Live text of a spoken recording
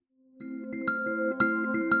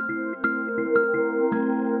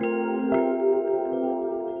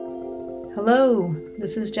Hello,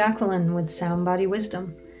 this is Jacqueline with Sound Body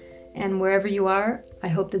Wisdom. And wherever you are, I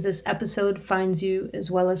hope that this episode finds you as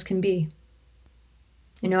well as can be.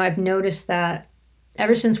 I've noticed that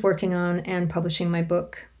ever since working on and publishing my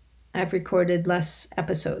book, I've recorded less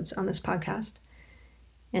episodes on this podcast.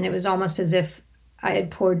 And it was almost as if I had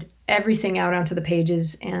poured everything out onto the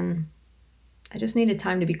pages and I just needed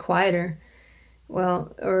time to be quieter.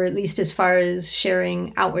 Well, or at least as far as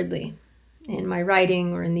sharing outwardly in my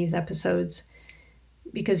writing or in these episodes.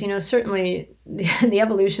 Because, certainly the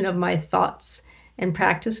evolution of my thoughts and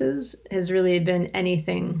practices has really been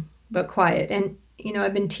anything but quiet. And,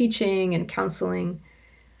 I've been teaching and counseling,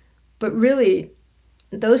 but really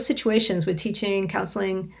those situations with teaching,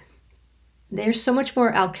 counseling, they're so much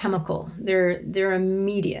more alchemical. They're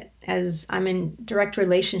immediate as I'm in direct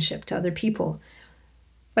relationship to other people.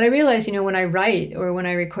 But I realize, when I write or when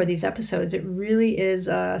I record these episodes, it really is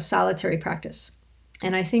a solitary practice.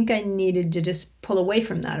 And I think I needed to just pull away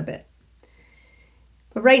from that a bit.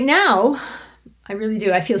 But right now, I really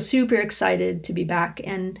do. I feel super excited to be back.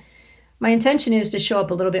 And my intention is to show up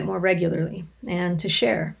a little bit more regularly and to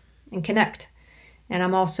share and connect. And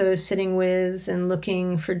I'm also sitting with and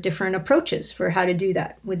looking for different approaches for how to do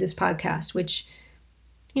that with this podcast, which,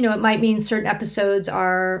 it might mean certain episodes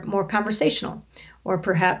are more conversational or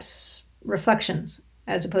perhaps reflections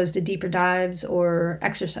as opposed to deeper dives or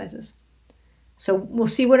exercises. So we'll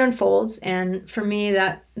see what unfolds. And for me,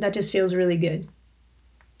 that just feels really good.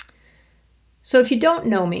 So if you don't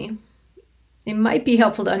know me, it might be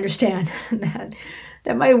helpful to understand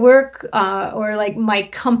that my work or like my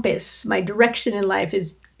compass, my direction in life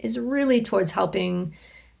is really towards helping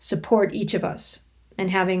support each of us and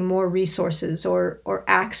having more resources or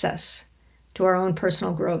access to our own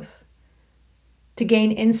personal growth, to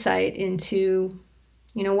gain insight into,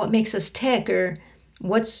 what makes us tick or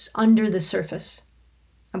what's under the surface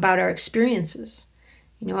about our experiences,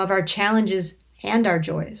 of our challenges and our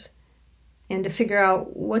joys, and to figure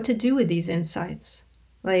out what to do with these insights.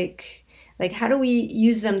 Like how do we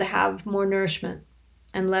use them to have more nourishment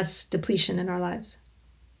and less depletion in our lives?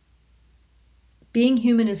 Being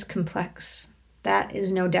human is complex. That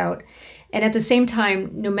is no doubt. And at the same time,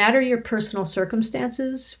 no matter your personal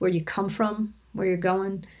circumstances, where you come from, where you're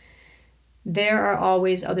going, there are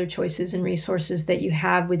always other choices and resources that you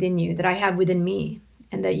have within you, that I have within me,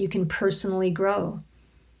 and that you can personally grow.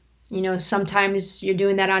 Sometimes you're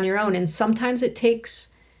doing that on your own, and sometimes it takes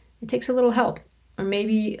a little help, or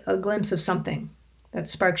maybe a glimpse of something that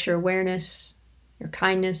sparks your awareness, your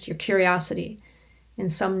kindness, your curiosity in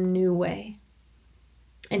some new way.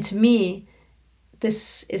 And to me,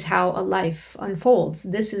 this is how a life unfolds.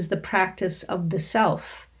 This is the practice of the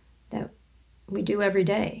self that we do every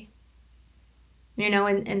day.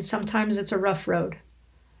 And sometimes it's a rough road.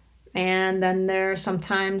 And then there are some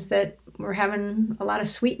times that we're having a lot of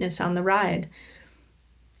sweetness on the ride.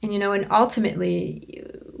 And, and ultimately,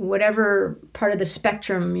 whatever part of the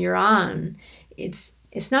spectrum you're on, it's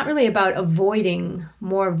not really about avoiding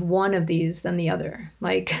more of one of these than the other.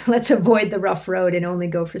 Like, let's avoid the rough road and only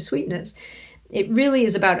go for sweetness. It really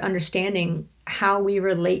is about understanding how we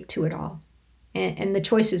relate to it all and the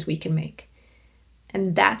choices we can make.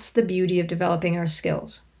 And that's the beauty of developing our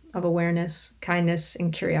skills of awareness, kindness,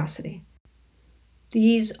 and curiosity.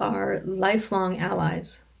 These are lifelong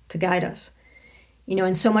allies to guide us.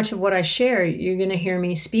 And so much of what I share, you're going to hear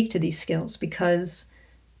me speak to these skills because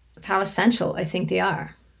of how essential I think they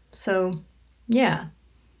are. So, yeah,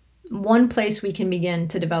 one place we can begin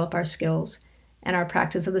to develop our skills and our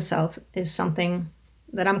practice of the self is something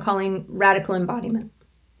that I'm calling radical embodiment.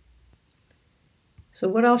 So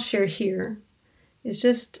what I'll share here is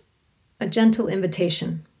just a gentle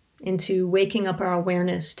invitation into waking up our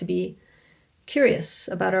awareness to be curious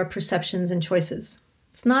about our perceptions and choices.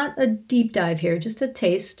 It's not a deep dive here, just a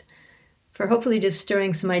taste for hopefully just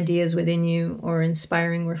stirring some ideas within you or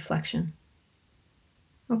inspiring reflection.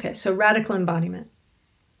 Okay, so radical embodiment.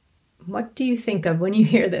 What do you think of when you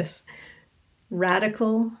hear this?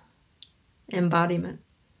 Radical embodiment.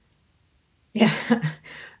 Yeah,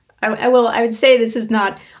 I would say this is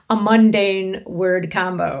not a mundane word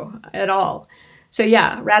combo at all. So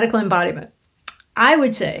yeah, radical embodiment. I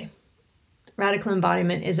would say radical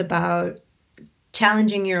embodiment is about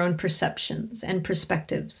challenging your own perceptions and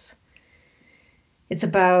perspectives. It's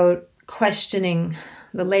about questioning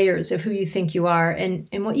the layers of who you think you are and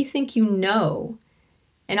what you think you know,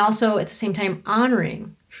 and also at the same time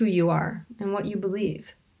honoring who you are and what you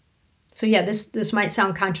believe. So yeah, this might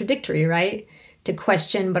sound contradictory, right? To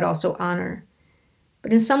question but also honor.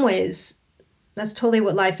 But in some ways, that's totally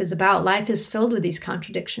what life is about. Life is filled with these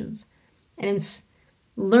contradictions. And it's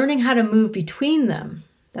learning how to move between them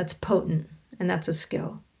that's potent and that's a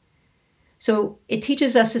skill. So it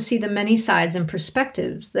teaches us to see the many sides and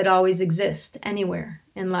perspectives that always exist anywhere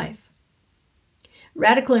in life.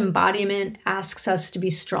 Radical embodiment asks us to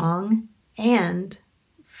be strong and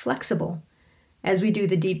flexible as we do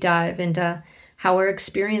the deep dive into how our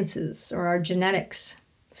experiences or our genetics,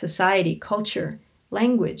 society, culture,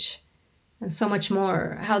 language, and so much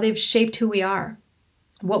more, how they've shaped who we are,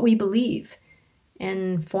 what we believe,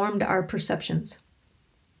 and formed our perceptions.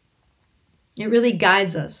 It really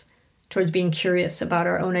guides us towards being curious about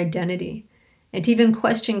our own identity and to even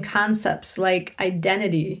question concepts like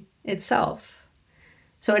identity itself.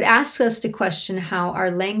 So it asks us to question how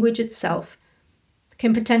our language itself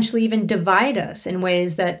can potentially even divide us in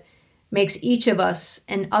ways that makes each of us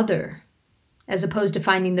an other, as opposed to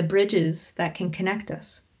finding the bridges that can connect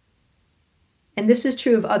us. And this is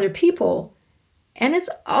true of other people, and it's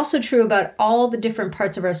also true about all the different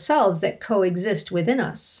parts of ourselves that coexist within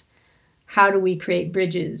us. How do we create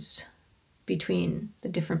bridges between the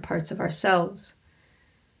different parts of ourselves?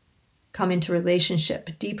 Come into relationship,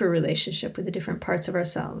 deeper relationship with the different parts of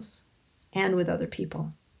ourselves and with other people.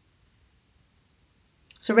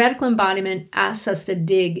 So radical embodiment asks us to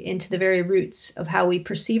dig into the very roots of how we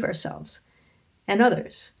perceive ourselves and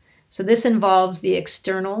others. So this involves the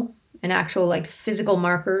external and actual physical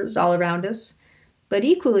markers all around us, but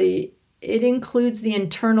equally it includes the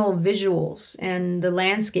internal visuals and the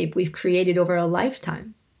landscape we've created over a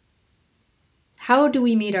lifetime. How do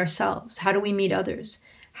we meet ourselves? How do we meet others?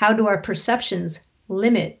 How do our perceptions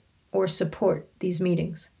limit or support these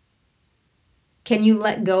meetings? Can you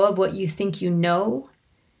let go of what you think you know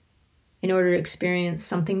in order to experience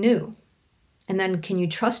something new? And then can you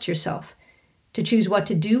trust yourself to choose what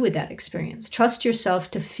to do with that experience? Trust yourself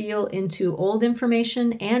to feel into old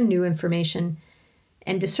information and new information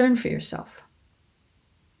and discern for yourself.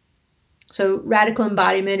 So radical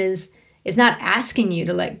embodiment is not asking you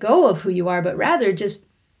to let go of who you are, but rather just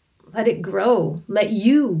let it grow, let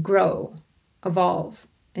you grow, evolve,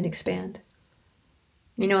 and expand.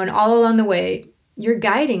 And all along the way, you're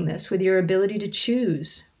guiding this with your ability to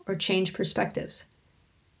choose or change perspectives.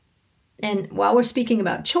 And while we're speaking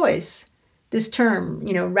about choice, this term,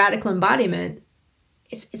 radical embodiment,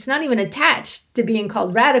 it's not even attached to being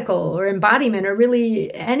called radical or embodiment or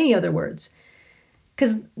really any other words.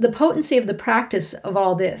 Because the potency of the practice of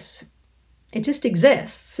all this, it just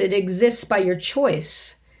exists. It exists by your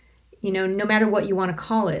choice, no matter what you want to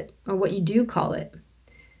call it or what you do call it.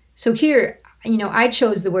 So here, I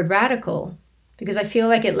chose the word radical because I feel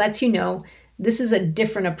like it lets you know this is a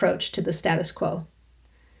different approach to the status quo.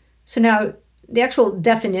 So now the actual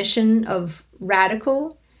definition of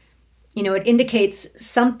radical, it indicates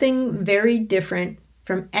something very different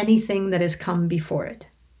from anything that has come before it.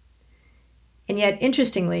 And yet,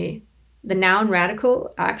 interestingly, the noun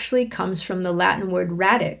radical actually comes from the Latin word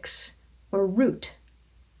radix, or root.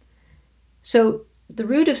 So the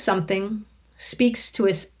root of something speaks to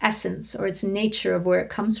its essence or its nature of where it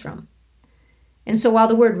comes from. And so while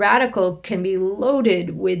the word radical can be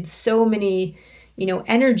loaded with so many,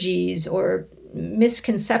 energies or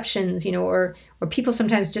misconceptions, or people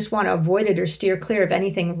sometimes just want to avoid it or steer clear of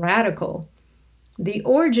anything radical, the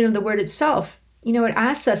origin of the word itself, it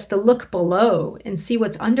asks us to look below and see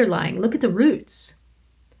what's underlying. Look at the roots.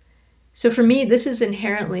 So for me, this is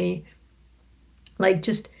inherently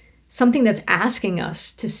just something that's asking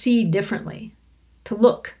us to see differently, to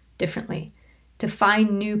look differently, to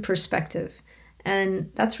find new perspective.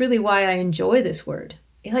 And that's really why I enjoy this word.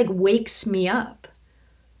 It wakes me up.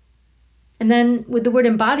 And then with the word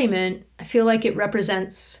embodiment, I feel like it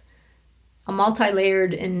represents a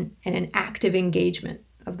multi-layered and an active engagement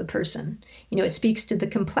of the person. It speaks to the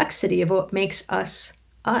complexity of what makes us,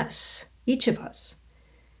 each of us.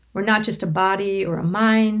 We're not just a body or a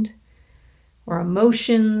mind or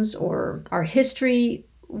emotions or our history.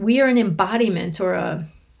 We are an embodiment or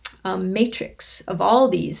a matrix of all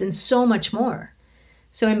these and so much more.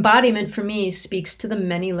 So embodiment for me speaks to the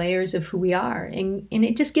many layers of who we are. And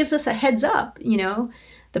it just gives us a heads up,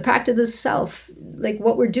 the practice of the self,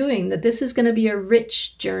 what we're doing, that this is going to be a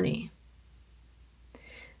rich journey.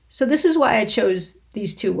 So this is why I chose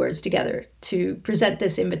these two words together to present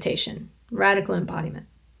this invitation, radical embodiment.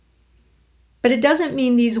 But it doesn't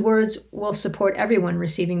mean these words will support everyone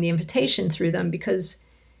receiving the invitation through them because,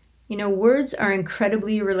 words are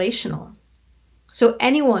incredibly relational. So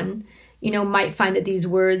anyone, might find that these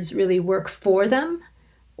words really work for them,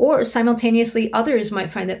 or simultaneously others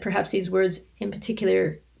might find that perhaps these words in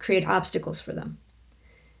particular create obstacles for them.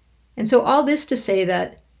 And so all this to say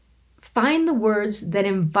that find the words that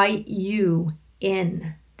invite you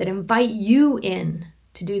in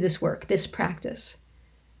to do this work, this practice.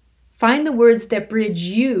 Find the words that bridge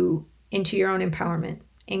you into your own empowerment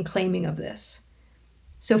and claiming of this.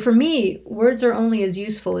 So for me, words are only as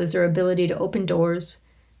useful as their ability to open doors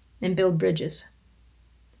and build bridges.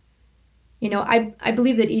 I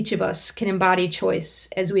believe that each of us can embody choice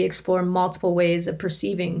as we explore multiple ways of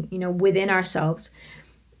perceiving, within ourselves.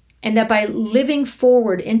 And that by living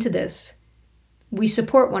forward into this, we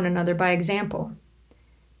support one another by example.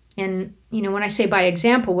 And, when I say by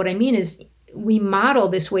example, what I mean is we model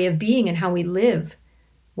this way of being and how we live,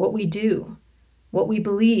 what we do, what we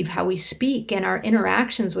believe, how we speak, and our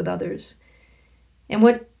interactions with others. And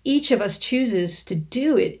what each of us chooses to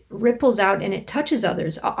do, it ripples out and it touches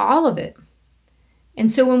others, all of it.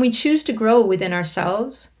 And so when we choose to grow within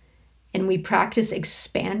ourselves and we practice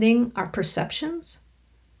expanding our perceptions,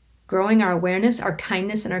 growing our awareness, our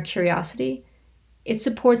kindness, and our curiosity, it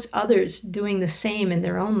supports others doing the same in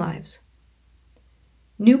their own lives.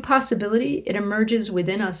 New possibility, it emerges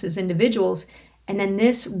within us as individuals, and then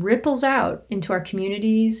this ripples out into our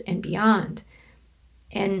communities and beyond.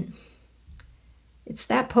 And it's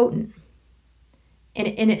that potent. And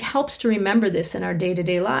it helps to remember this in our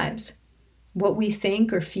day-to-day lives. What we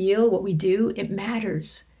think or feel, what we do, it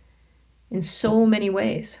matters in so many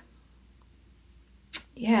ways.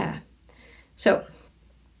 Yeah. So,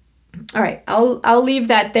 all right, I'll leave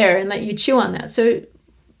that there and let you chew on that. So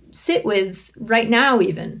sit with, right now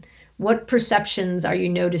even, what perceptions are you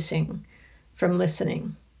noticing from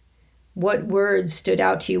listening? What words stood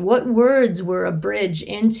out to you? What words were a bridge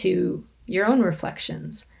into your own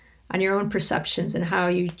reflections on your own perceptions and how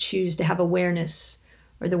you choose to have awareness,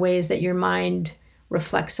 or the ways that your mind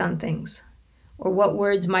reflects on things? Or what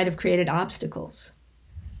words might have created obstacles?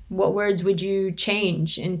 What words would you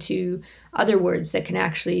change into other words that can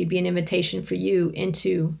actually be an invitation for you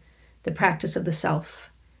into the practice of the self,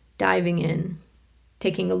 diving in,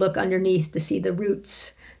 taking a look underneath to see the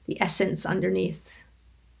roots, the essence underneath?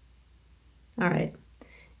 All right.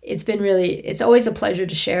 It's always a pleasure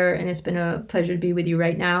to share, and it's been a pleasure to be with you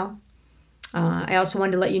right now. I also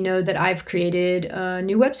wanted to let you know that I've created a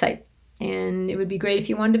new website, and it would be great if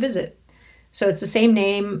you wanted to visit. So it's the same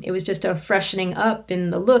name. It was just a freshening up in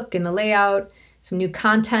the look and the layout, some new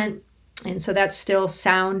content. And so that's still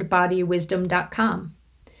soundbodywisdom.com.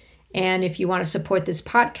 And if you want to support this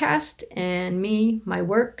podcast and me, my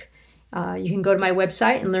work, you can go to my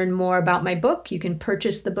website and learn more about my book. You can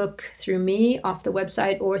purchase the book through me off the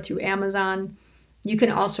website or through Amazon. You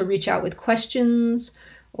can also reach out with questions,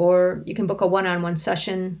 or you can book a one-on-one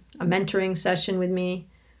session, a mentoring session with me,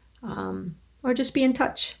 or just be in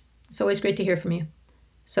touch. It's always great to hear from you.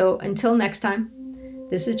 So until next time,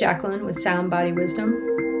 this is Jacqueline with Sound Body Wisdom.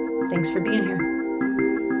 Thanks for being here.